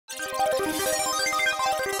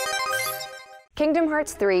Kingdom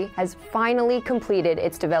Hearts 3 has finally completed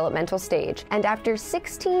its developmental stage, and after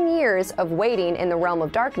 16 years of waiting in the realm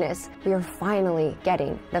of darkness, we are finally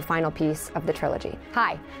getting the final piece of the trilogy.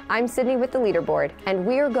 Hi, I'm Sydney with the Leaderboard, and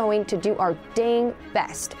we are going to do our dang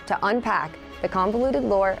best to unpack the convoluted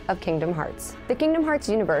lore of Kingdom Hearts. The Kingdom Hearts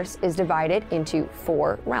universe is divided into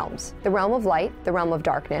 4 realms: the realm of light, the realm of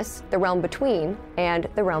darkness, the realm between, and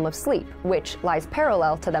the realm of sleep, which lies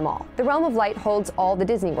parallel to them all. The realm of light holds all the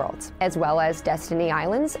Disney worlds, as well as Destiny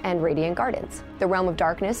Islands and Radiant Gardens. The realm of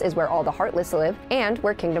darkness is where all the Heartless live, and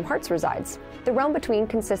where Kingdom Hearts resides. The realm between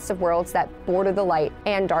consists of worlds that border the light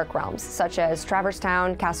and dark realms, such as Traverse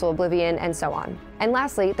Town, Castle Oblivion, and so on. And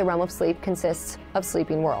lastly, the realm of sleep consists of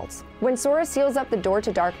sleeping worlds. When Sora seals up the door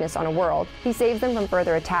to darkness on a world, he saves them from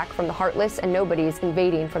further attack from the Heartless and Nobodies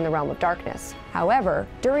invading from the realm of darkness. However,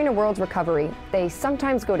 during a world's recovery, they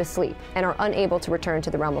sometimes go to sleep and are unable to return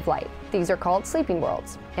to the realm of light. These are called sleeping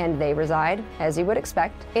worlds, and they reside, as you would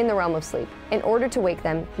expect, in the realm of sleep. In order to wake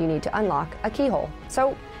them, you need to unlock a keyhole.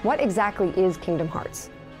 So, what exactly is Kingdom Hearts?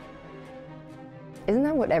 Isn't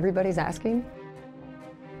that what everybody's asking?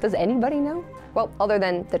 Does anybody know? Well, other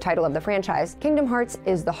than the title of the franchise, Kingdom Hearts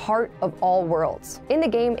is the heart of all worlds. In the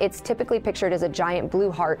game, it's typically pictured as a giant blue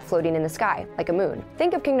heart floating in the sky, like a moon.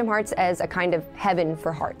 Think of Kingdom Hearts as a kind of heaven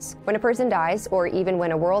for hearts. When a person dies, or even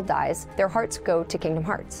when a world dies, their hearts go to Kingdom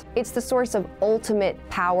Hearts. It's the source of ultimate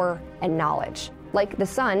power and knowledge. Like the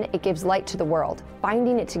sun, it gives light to the world,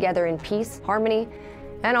 binding it together in peace, harmony,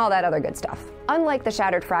 and all that other good stuff. Unlike the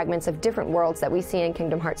shattered fragments of different worlds that we see in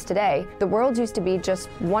Kingdom Hearts today, the worlds used to be just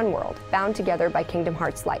one world, bound together by Kingdom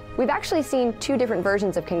Hearts light. We've actually seen 2 different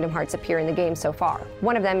versions of Kingdom Hearts appear in the game so far.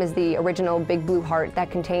 One of them is the original big blue heart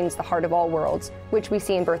that contains the heart of all worlds, which we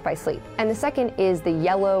see in Birth by Sleep. And the second is the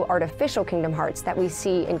yellow artificial Kingdom Hearts that we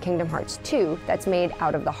see in Kingdom Hearts 2 that's made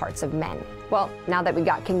out of the hearts of men. Well, now that we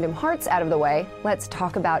got Kingdom Hearts out of the way, let's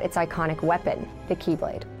talk about its iconic weapon, the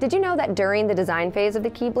Keyblade. Did you know that during the design phase of the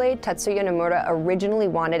Keyblade, Tetsuya Nomura originally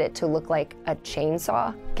wanted it to look like a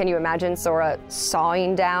chainsaw? Can you imagine Sora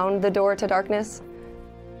sawing down the door to darkness?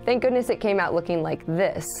 Thank goodness it came out looking like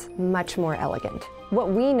this, much more elegant. What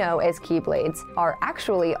we know as Keyblades are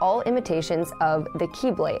actually all imitations of the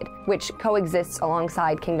Keyblade, which coexists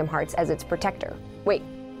alongside Kingdom Hearts as its protector. Wait,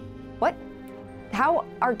 what? How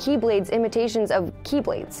are Keyblades imitations of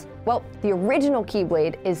Keyblades? Well, the original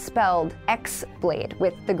Keyblade is spelled X-Blade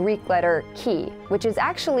with the Greek letter Key, which is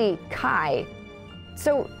actually Kai.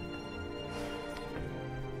 So,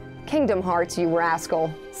 Kingdom Hearts, you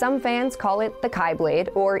rascal. Some fans call it the Keyblade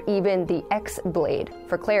or even the X-Blade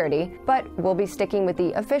for clarity, but we'll be sticking with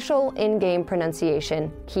the official in-game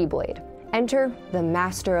pronunciation, Keyblade. Enter the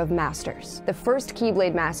Master of Masters, the first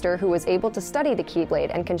Keyblade master who was able to study the Keyblade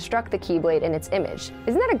and construct the Keyblade in its image.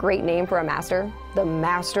 Isn't that a great name for a master? The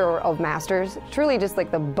Master of Masters? Truly just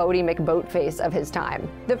like the Bodie McBoatface of his time.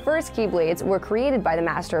 The first Keyblades were created by the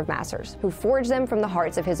Master of Masters, who forged them from the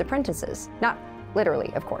hearts of his apprentices. Not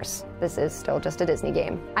literally, of course. This is still just a Disney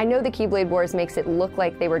game. I know the Keyblade Wars makes it look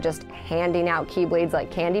like they were just handing out Keyblades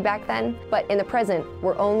like candy back then, but in the present,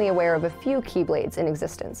 we're only aware of a few Keyblades in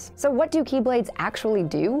existence. So what do Keyblades actually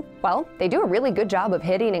do? Well, they do a really good job of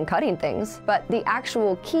hitting and cutting things, but the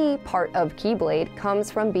actual key part of Keyblade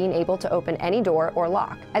comes from being able to open any door or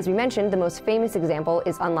lock. As we mentioned, the most famous example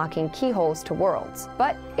is unlocking keyholes to worlds,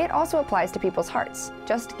 but it also applies to people's hearts.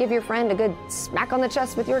 Just give your friend a good smack on the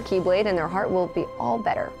chest with your Keyblade and their heart will be all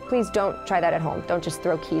better. Please don't try that at home. Don't just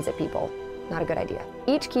throw keys at people. Not a good idea.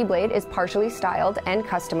 Each Keyblade is partially styled and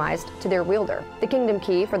customized to their wielder. The Kingdom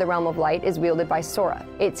Key for the Realm of Light is wielded by Sora.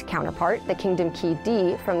 Its counterpart, the Kingdom Key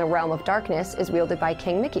D from the Realm of Darkness, is wielded by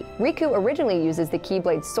King Mickey. Riku originally uses the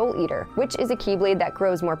Keyblade Soul Eater, which is a Keyblade that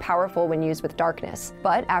grows more powerful when used with darkness.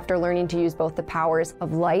 But after learning to use both the powers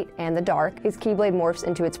of light and the dark, his Keyblade morphs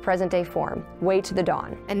into its present-day form, Way to the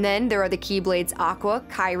Dawn. And then there are the Keyblades Aqua,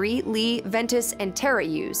 Kyrie, Lee, Ventus, and Terra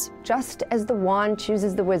use. Just as the wand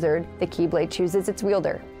chooses the wizard, the Keyblade chooses its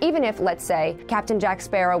wielder. Even if, let's say, Captain Jack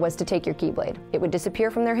Sparrow was to take your Keyblade, it would disappear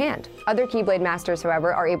from their hand. Other Keyblade masters,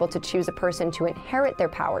 however, are able to choose a person to inherit their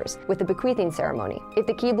powers with the bequeathing ceremony. If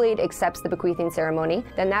the Keyblade accepts the bequeathing ceremony,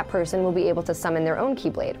 then that person will be able to summon their own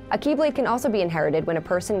Keyblade. A Keyblade can also be inherited when a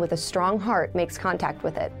person with a strong heart makes contact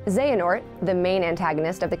with it. Xehanort, the main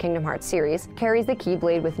antagonist of the Kingdom Hearts series, carries the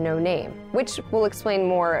Keyblade with no name, which we'll explain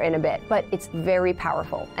more in a bit, but it's very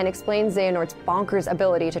powerful and explains Xehanort's bonkers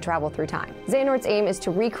ability to travel through time. time. Xehanort's aim is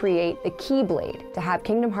to recreate the Keyblade, to have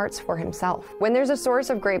Kingdom Hearts for himself. When there's a source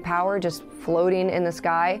of great power just floating in the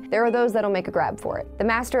sky, there are those that'll make a grab for it. The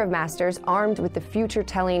Master of Masters, armed with the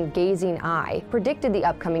future-telling gazing eye, predicted the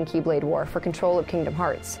upcoming Keyblade War for control of Kingdom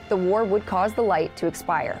Hearts. The war would cause the light to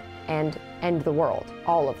expire and end the world.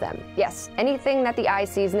 All of them. Yes, anything that the eye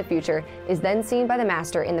sees in the future is then seen by the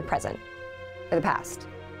Master in the present. Or the past.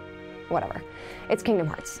 Whatever. It's Kingdom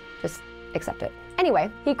Hearts. Just accept it.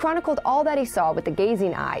 Anyway, he chronicled all that he saw with the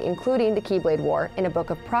gazing eye, including the Keyblade War, in a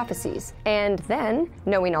book of prophecies. And then,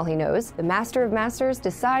 knowing all he knows, the Master of Masters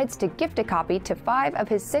decides to gift a copy to 5 of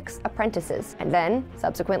his 6 apprentices, and then,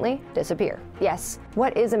 subsequently, disappear. Yes,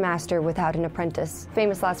 what is a master without an apprentice?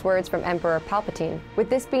 Famous last words from Emperor Palpatine. With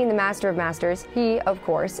this being the Master of Masters, he, of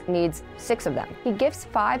course, needs 6 of them. He gifts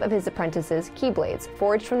 5 of his apprentices Keyblades,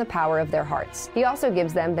 forged from the power of their hearts. He also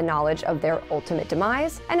gives them the knowledge of their ultimate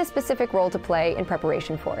demise, and a specific role to play in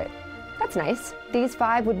preparation for it. That's nice. These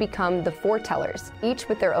 5 would become the Foretellers, each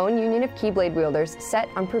with their own union of Keyblade wielders set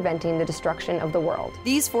on preventing the destruction of the world.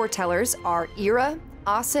 These Foretellers are Ira,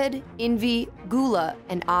 Acid, Envy, Gula,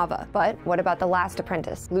 and Ava. But what about the last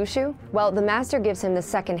apprentice, Lushu? Well, the Master gives him the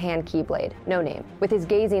second-hand Keyblade, no name, with his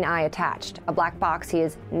gazing eye attached, a black box he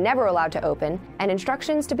is never allowed to open, and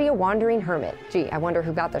instructions to be a wandering hermit. Gee, I wonder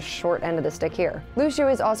who got the short end of the stick here.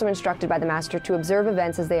 Lushu is also instructed by the Master to observe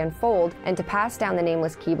events as they unfold and to pass down the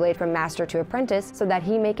nameless Keyblade from Master to apprentice so that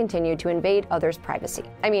he may continue to invade others' privacy.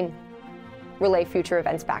 I mean, relay future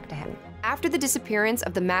events back to him. After the disappearance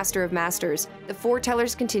of the Master of Masters, the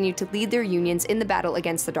Foretellers continue to lead their unions in the battle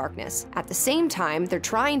against the darkness. At the same time, they're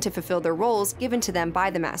trying to fulfill their roles given to them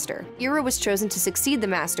by the Master. Ira was chosen to succeed the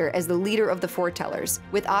Master as the leader of the Foretellers,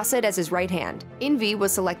 with Acid as his right hand. Envy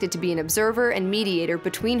was selected to be an observer and mediator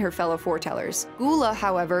between her fellow Foretellers. Gula,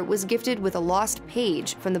 however, was gifted with a lost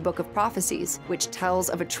page from the Book of Prophecies, which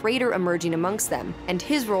tells of a traitor emerging amongst them, and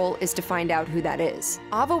his role is to find out who that is.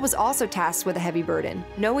 Ava was also tasked with a heavy burden.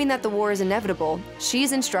 Knowing that the war is inevitable,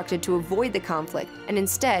 she's instructed to avoid the conflict and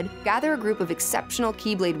instead gather a group of exceptional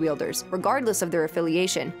Keyblade wielders, regardless of their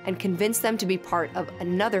affiliation, and convince them to be part of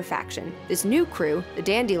another faction. This new crew, the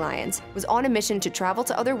Dandelions, was on a mission to travel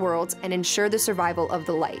to other worlds and ensure the survival of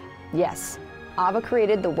the light. Yes, Ava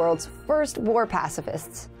created the world's first war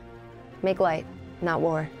pacifists. Make light, not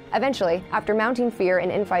war. Eventually, after mounting fear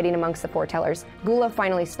and infighting amongst the Foretellers, Gula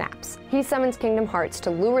finally snaps. He summons Kingdom Hearts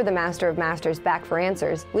to lure the Master of Masters back for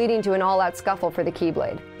answers, leading to an all-out scuffle for the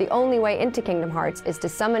Keyblade. The only way into Kingdom Hearts is to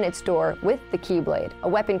summon its door with the Keyblade, a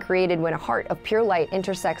weapon created when a heart of pure light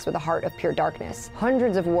intersects with a heart of pure darkness.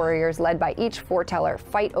 Hundreds of warriors led by each Foreteller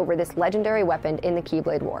fight over this legendary weapon in the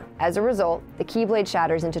Keyblade War. As a result, the Keyblade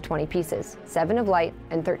shatters into 20 pieces, 7 of light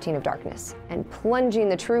and 13 of darkness, and plunging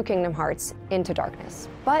the true Kingdom Hearts into darkness.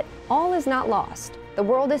 But all is not lost. The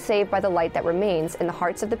world is saved by the light that remains in the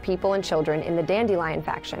hearts of the people and children in the Dandelion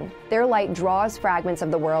faction. Their light draws fragments of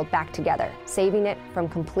the world back together, saving it from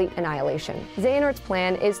complete annihilation. Xehanort's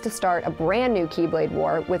plan is to start a brand new Keyblade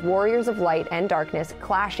War with warriors of light and darkness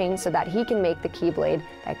clashing so that he can make the Keyblade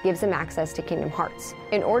that gives him access to Kingdom Hearts.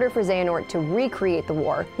 In order for Xehanort to recreate the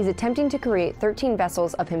war, he's attempting to create 13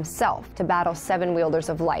 vessels of himself to battle 7 wielders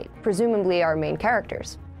of light, presumably our main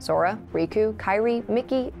characters: Sora, Riku, Kyrie,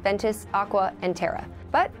 Mickey, Ventus, Aqua, and Terra.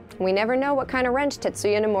 But we never know what kind of wrench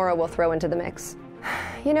Tetsuya Nomura will throw into the mix.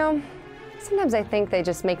 You know, sometimes I think they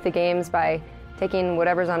just make the games by taking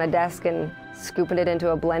whatever's on a desk and scooping it into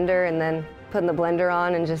a blender and then putting the blender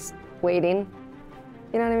on and just waiting.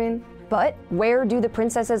 You know what I mean? But where do the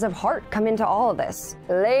Princesses of Heart come into all of this?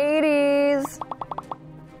 Ladies!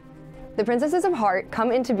 The Princesses of Heart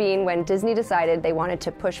come into being when Disney decided they wanted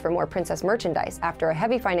to push for more princess merchandise after a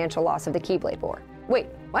heavy financial loss of the Keyblade War. Wait,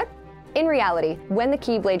 what? In reality, when the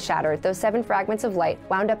Keyblade shattered, those 7 fragments of light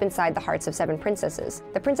wound up inside the hearts of 7 princesses.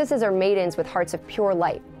 The princesses are maidens with hearts of pure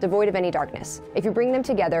light, devoid of any darkness. If you bring them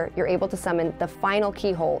together, you're able to summon the final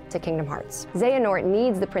keyhole to Kingdom Hearts. Xehanort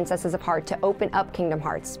needs the Princesses of Heart to open up Kingdom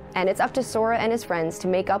Hearts, and it's up to Sora and his friends to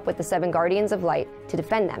make up with the 7 Guardians of Light to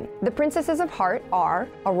defend them. The Princesses of Heart are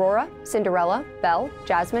Aurora, Cinderella, Belle,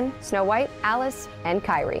 Jasmine, Snow White, Alice, and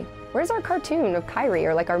Kyrie. Where's our cartoon of Kyrie,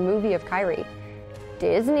 or like our movie of Kyrie?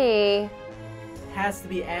 Disney. Has to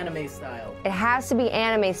be anime style. It has to be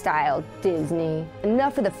anime style, Disney.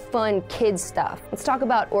 Enough of the fun kids stuff. Let's talk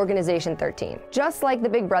about Organization 13. Just like the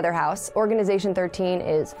Big Brother house, Organization 13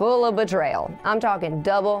 is full of betrayal. I'm talking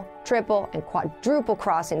double triple, and quadruple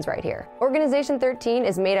crossings right here. Organization 13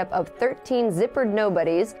 is made up of 13 zippered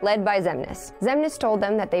nobodies led by Xemnas. Xemnas told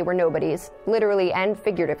them that they were nobodies, literally and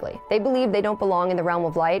figuratively. They believed they don't belong in the realm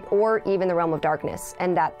of light or even the realm of darkness,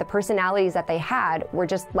 and that the personalities that they had were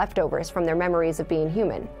just leftovers from their memories of being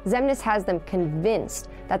human. Xemnas has them convinced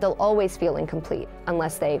that they'll always feel incomplete,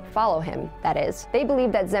 unless they follow him, that is. They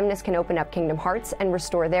believe that Xemnas can open up Kingdom Hearts and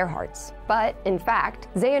restore their hearts. But, in fact,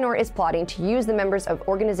 Xehanort is plotting to use the members of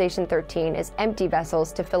Organization 13 as empty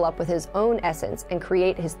vessels to fill up with his own essence and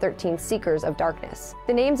create his 13 Seekers of Darkness.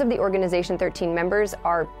 The names of the Organization 13 members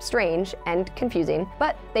are strange and confusing,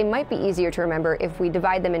 but they might be easier to remember if we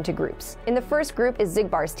divide them into groups. In the first group is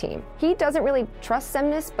Xigbar's team. He doesn't really trust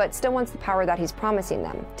Xemnas, but still wants the power that he's promising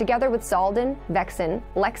them. Together with Zaldin, Vexen,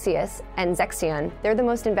 Lexius, and Zexion, they're the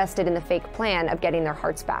most invested in the fake plan of getting their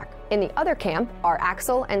hearts back. In the other camp are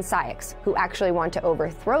Axel and Cyax, who actually want to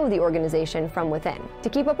overthrow the organization from within. To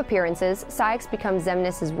keep up appearances, Cyax becomes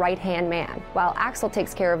Xemnas' right-hand man, while Axel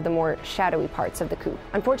takes care of the more shadowy parts of the coup.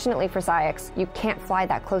 Unfortunately for Cyax, you can't fly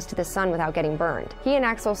that close to the sun without getting burned. He and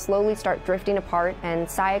Axel slowly start drifting apart, and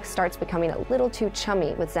Cyax starts becoming a little too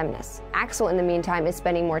chummy with Xemnas. Axel, in the meantime, is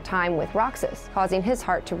spending more time with Roxas, causing his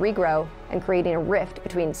heart to regrow and creating a rift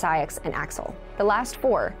between Cyax and Axel. The last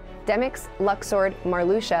four, Demyx, Luxord,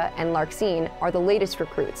 Marluxia, and Larxene are the latest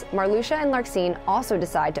recruits. Marluxia and Larxene also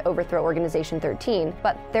decide to overthrow Organization 13,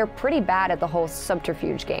 but they're pretty bad at the whole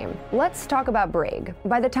subterfuge game. Let's talk about Braig.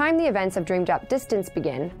 By the time the events of Dream Drop Distance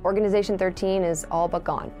begin, Organization 13 is all but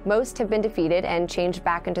gone. Most have been defeated and changed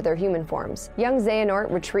back into their human forms. Young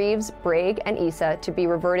Xehanort retrieves Braig and Issa to be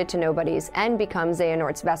reverted to nobodies and become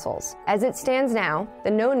Xehanort's vessels. As it stands now,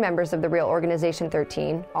 the known members of the real Organization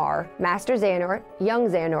 13 are Master Xehanort, Young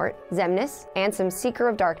Xehanort, Xemnas, Ansem Seeker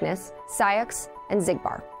of Darkness, Cyax, and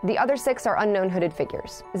Xigbar. The other 6 are unknown hooded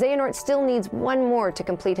figures. Xehanort still needs one more to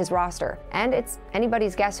complete his roster, and it's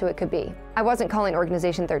anybody's guess who it could be. I wasn't calling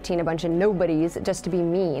Organization 13 a bunch of nobodies just to be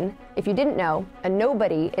mean. If you didn't know, a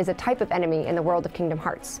nobody is a type of enemy in the world of Kingdom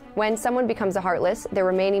Hearts. When someone becomes a Heartless, their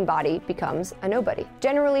remaining body becomes a nobody.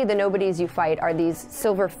 Generally, the nobodies you fight are these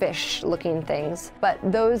silver fish-looking things, but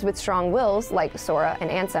those with strong wills, like Sora and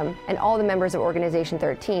Ansem, and all the members of Organization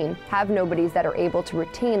 13, have nobodies that are able to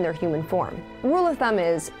retain their human form. Rule of thumb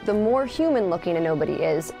is, the more human-looking a nobody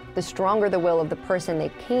is, the stronger the will of the person they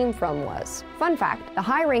came from was. Fun fact, the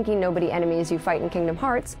high-ranking nobody enemies you fight in Kingdom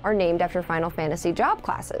Hearts are named after Final Fantasy job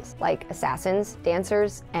classes, like Assassins,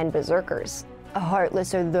 Dancers, and Berserkers. A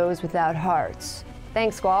Heartless are those without hearts.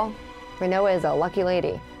 Thanks, Squall. Rinoa is a lucky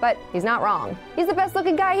lady. But he's not wrong. He's the best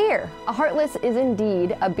looking guy here. A Heartless is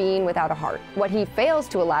indeed a being without a heart. What he fails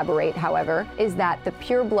to elaborate, however, is that the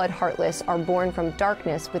pure-blood Heartless are born from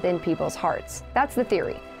darkness within people's hearts. That's the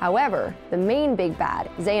theory. However, the main big bad,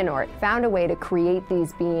 Xehanort, found a way to create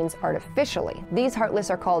these beings artificially. These Heartless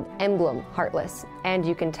are called Emblem Heartless, and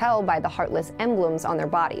you can tell by the Heartless emblems on their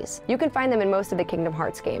bodies. You can find them in most of the Kingdom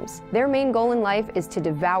Hearts games. Their main goal in life is to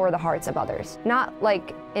devour the hearts of others. Not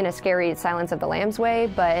like in a scary Silence of the Lambs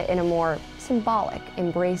way, but in a more symbolic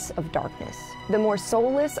embrace of darkness. The more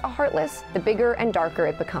soulless a Heartless, the bigger and darker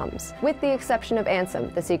it becomes, with the exception of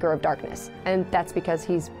Ansem, the Seeker of Darkness. And that's because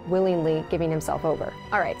he's willingly giving himself over.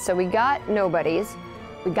 Alright, so we got nobodies,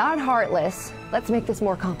 we got Heartless. Let's make this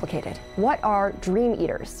more complicated. What are Dream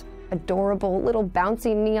Eaters? Adorable little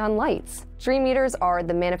bouncy neon lights. Dream Eaters are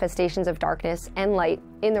the manifestations of darkness and light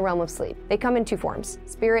in the realm of sleep. They come in two forms,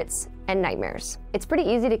 spirits and nightmares. It's pretty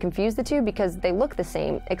easy to confuse the two because they look the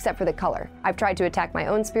same, except for the color. I've tried to attack my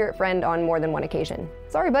own spirit friend on more than one occasion.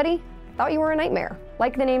 Sorry, buddy. Thought you were a nightmare.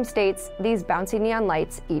 Like the name states, these bouncy neon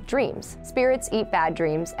lights eat dreams. Spirits eat bad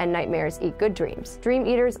dreams, and nightmares eat good dreams. Dream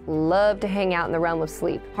Eaters love to hang out in the realm of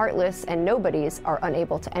sleep. Heartless and nobodies are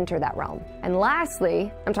unable to enter that realm. And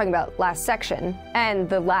lastly, I'm talking about last section, and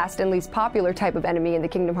the last and least popular type of enemy in the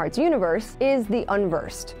Kingdom Hearts universe is the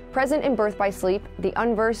Unversed. Present in Birth by Sleep, the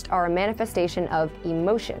Unversed are a manifestation of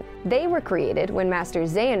emotion. They were created when Master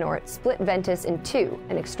Xehanort split Ventus in two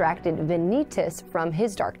and extracted Vanitas from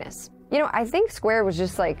his darkness. You know, I think Square was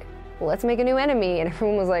just like, let's make a new enemy, and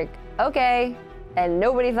everyone was like, okay, and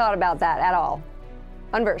nobody thought about that at all.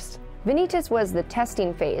 Unversed. Vanitas was the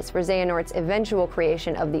testing phase for Xehanort's eventual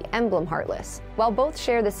creation of the Emblem Heartless. While both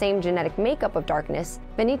share the same genetic makeup of darkness,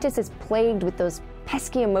 Vanitas is plagued with those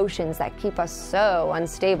pesky emotions that keep us so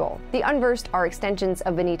unstable. The Unversed are extensions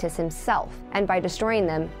of Vanitas himself, and by destroying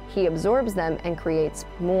them, he absorbs them and creates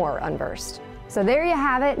more Unversed. So there you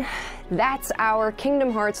have it. That's our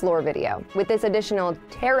Kingdom Hearts lore video. With this additional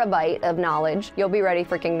terabyte of knowledge, you'll be ready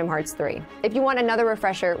for Kingdom Hearts 3. If you want another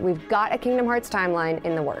refresher, we've got a Kingdom Hearts timeline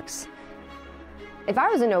in the works. If I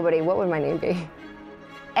was a nobody, what would my name be?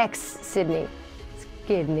 X Sydney.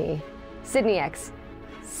 Skidney. Sydney X.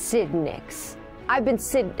 Sidnix. I'm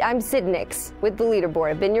Sidnix with the Leaderboard.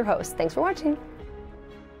 I've been your host. Thanks for watching.